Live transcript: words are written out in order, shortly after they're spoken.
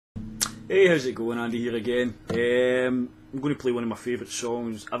Hey, how's it going? Andy here again. I'm going to play one of my favourite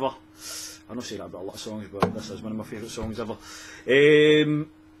songs ever. I'm not saying that about a lot of songs, but this is one of my favourite songs ever.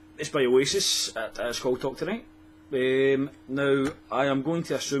 It's by Oasis. It's called Talk Tonight. Now, I am going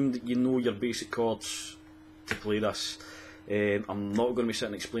to assume that you know your basic chords to play this. I'm not going to be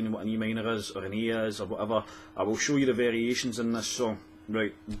sitting explaining what an E minor is, or an E is, or whatever. I will show you the variations in this song.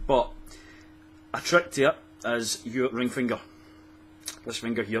 Right, but a trick to it is your ring finger. This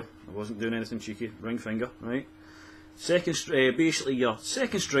finger here, I wasn't doing anything cheeky, ring finger, right? Basically your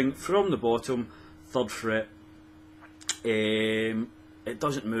second string from the bottom, third fret. It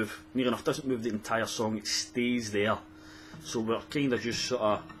doesn't move, near enough, doesn't move the entire song, it stays there. So we're kind of just sort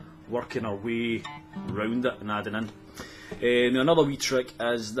of working our way around it and adding in. Now another wee trick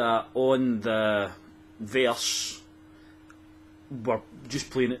is that on the verse, we're just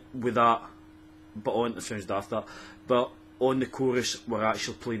playing it with that, but on, it sounds daft that, but on the chorus we're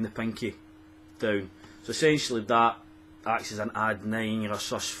actually playing the pinky down. So essentially that acts as an add 9 or a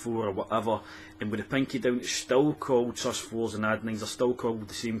sus4 or whatever, and with the pinky down it's still called sus4s, and add 9s are still called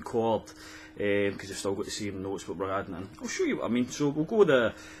the same chord, because they've still got the same notes but we're adding in. I'll show you what I mean. So we'll go with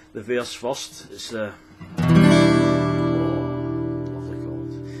the verse first. It's the lovely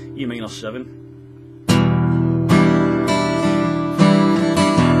chord, E minor 7.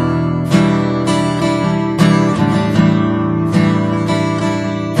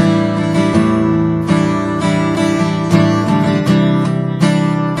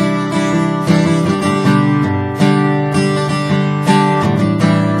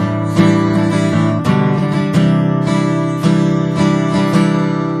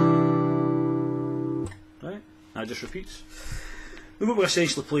 That just repeats. Now what we're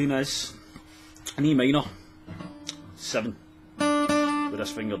essentially playing is an E minor 7 with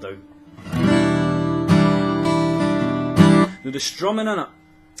this finger down. Now the strumming in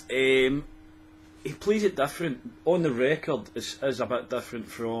it, he plays it different. On the record is a bit different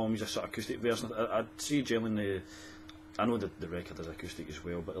from his sort of acoustic version. I'd say generally, I know the record is acoustic as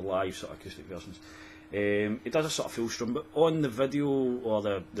well, but the live sort of acoustic versions, it does a sort of full strum, but on the video or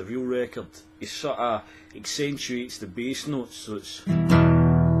the real record, he sort of accentuates the bass notes, so it's and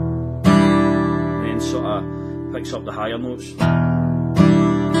then sort of picks up the higher notes. And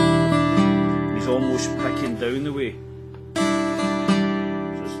he's almost picking down the way.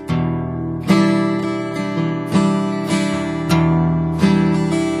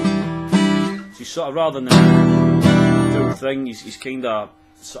 So he's sort of, rather than the full thing, he's kind of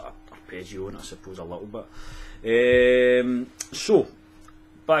sort of arpeggio in it, I suppose, a little bit. So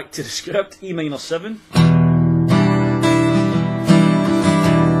back to the script. E minor 7.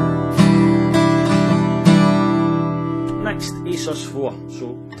 Next, A sus4.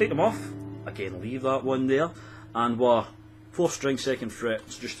 So take them off. Again, leave that one there, and we're 4th string, 2nd fret.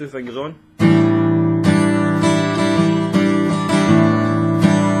 So just 2 fingers on.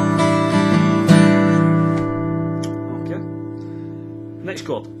 Next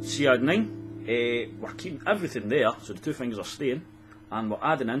chord, C add 9. We're keeping everything there, so the 2 fingers are staying, and we're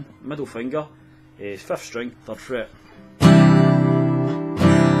adding in middle finger, 5th string, 3rd fret.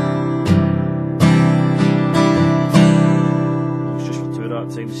 It's just for 2 that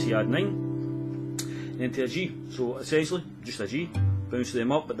time, C add 9. Then to a G, so essentially just a G, bounce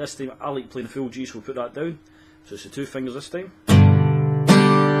them up, but this time I like playing a full G, so we'll put that down. So it's the 2 fingers this time.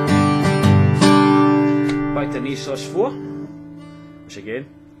 Back to an A sus4. Again,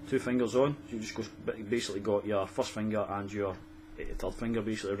 2 fingers on, so you just basically got your 1st finger and your 3rd finger,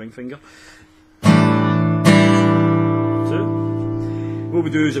 basically a ring finger. 2. What we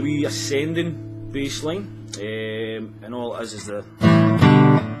do is a wee ascending bass line, and all it is the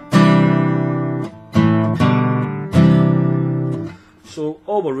so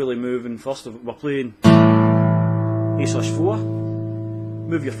all we're really moving, first of all, we're playing A sus4,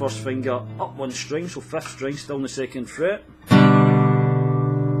 move your 1st finger up 1 string, so 5th string, still in the 2nd fret.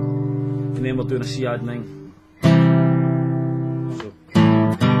 And then we're doing a C add 9. So.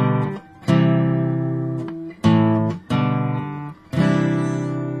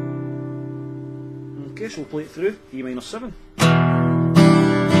 Okay, so we'll play it through. E minor 7. A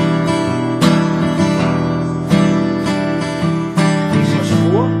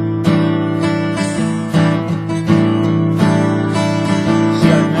sus4. C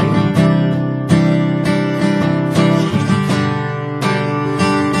add 9.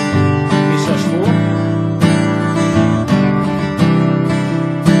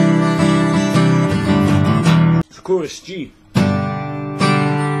 Chorus G, D,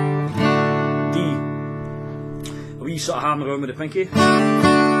 a wee sort of hammer around with the pinky,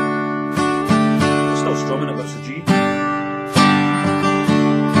 still strumming it, but it's a G.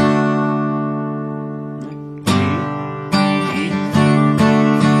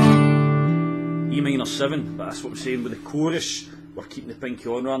 7, but that's what I'm saying with the chorus. We're keeping the pinky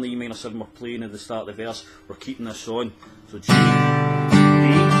on rather than the E minor 7 we're playing at the start of the verse. We're keeping this on. So G, D, E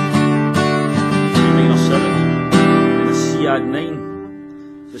minor 7, and a C add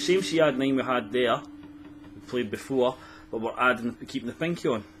 9. The same C add 9 we had there, we played before, but we're keeping the pinky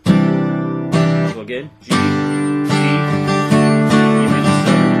on. So again, G, D, E minor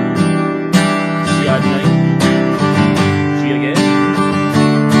 7, C add 9, G again, E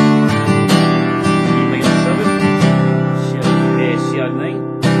minor 7, C add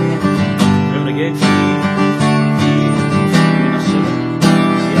 9, down again, G, D, E minor 7,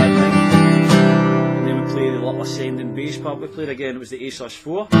 C add 9, and then we play the little ascending bass part we played again, it was the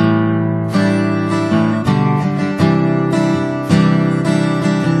A/4.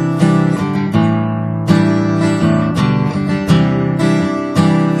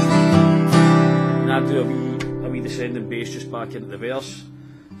 Do a wee descending bass just back into the verse.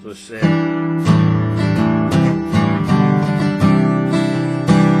 So it's so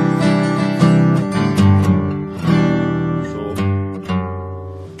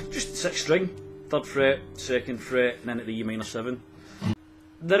just 6th string, 3rd fret, 2nd fret, and then at the E minor 7.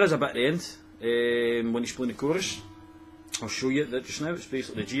 There is a bit at the end when he's playing the chorus. I'll show you that just now. It's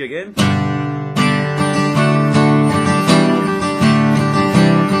basically the G again.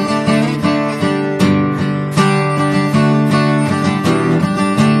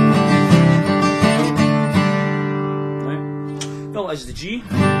 Is the G,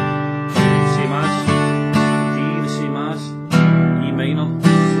 same as, D the same as, E minor,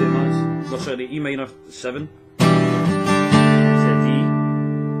 same as, no sorry, E minor 7, to D,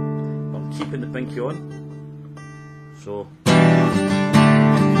 I'm keeping the pinky on, so, C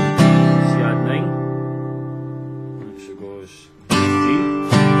add 9, so it goes G,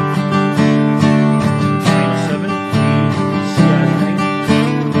 minor 7, D, C add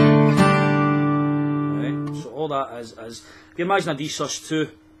 9, right, so all that is if you imagine a D sus2,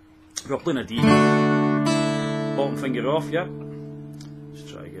 if we're playing a D, bottom finger off, yeah. Let's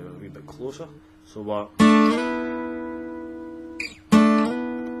try to get it a wee bit closer. So we're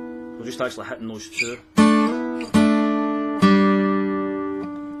just actually hitting those two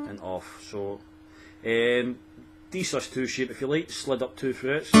and off. So D sus2 shape, if you like, slid up 2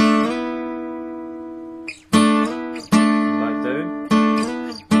 frets, back down,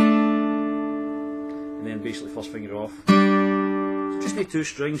 and then basically first finger off. Just need 2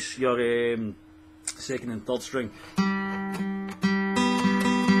 strings, your 2nd and 3rd string.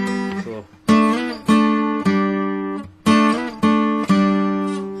 So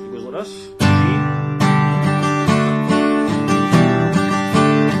it goes like this. G.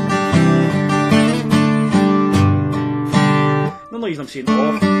 None of these I'm saying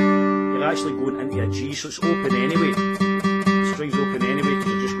off, you're actually going into a G, so it's open anyway. The string's open anyway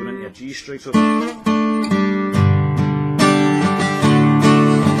because you're just going into a G string. So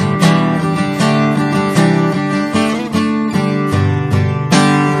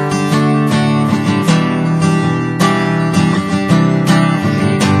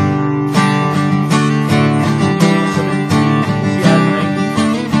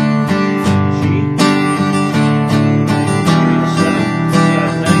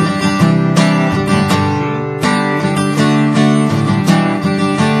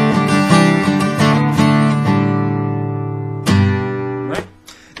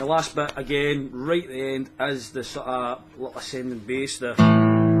last bit again, right at the end, is the sort of little ascending bass there.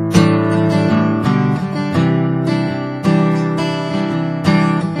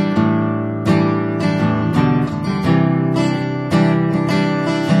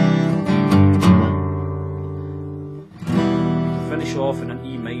 Finish off in an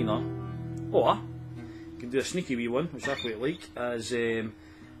E minor, or you can do a sneaky wee one, which I quite like, as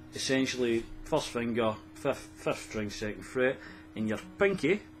essentially first finger, 5th string, 2nd fret, and your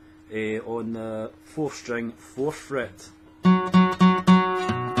pinky on the 4th string, 4th fret.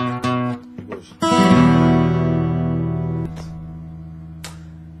 It goes.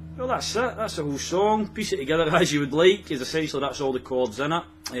 Well, that's it. That's the whole song. Piece it together as you would like, because essentially that's all the chords in it.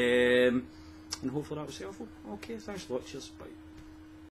 And hopefully that was helpful. Okay, thanks a lot. Cheers. Bye.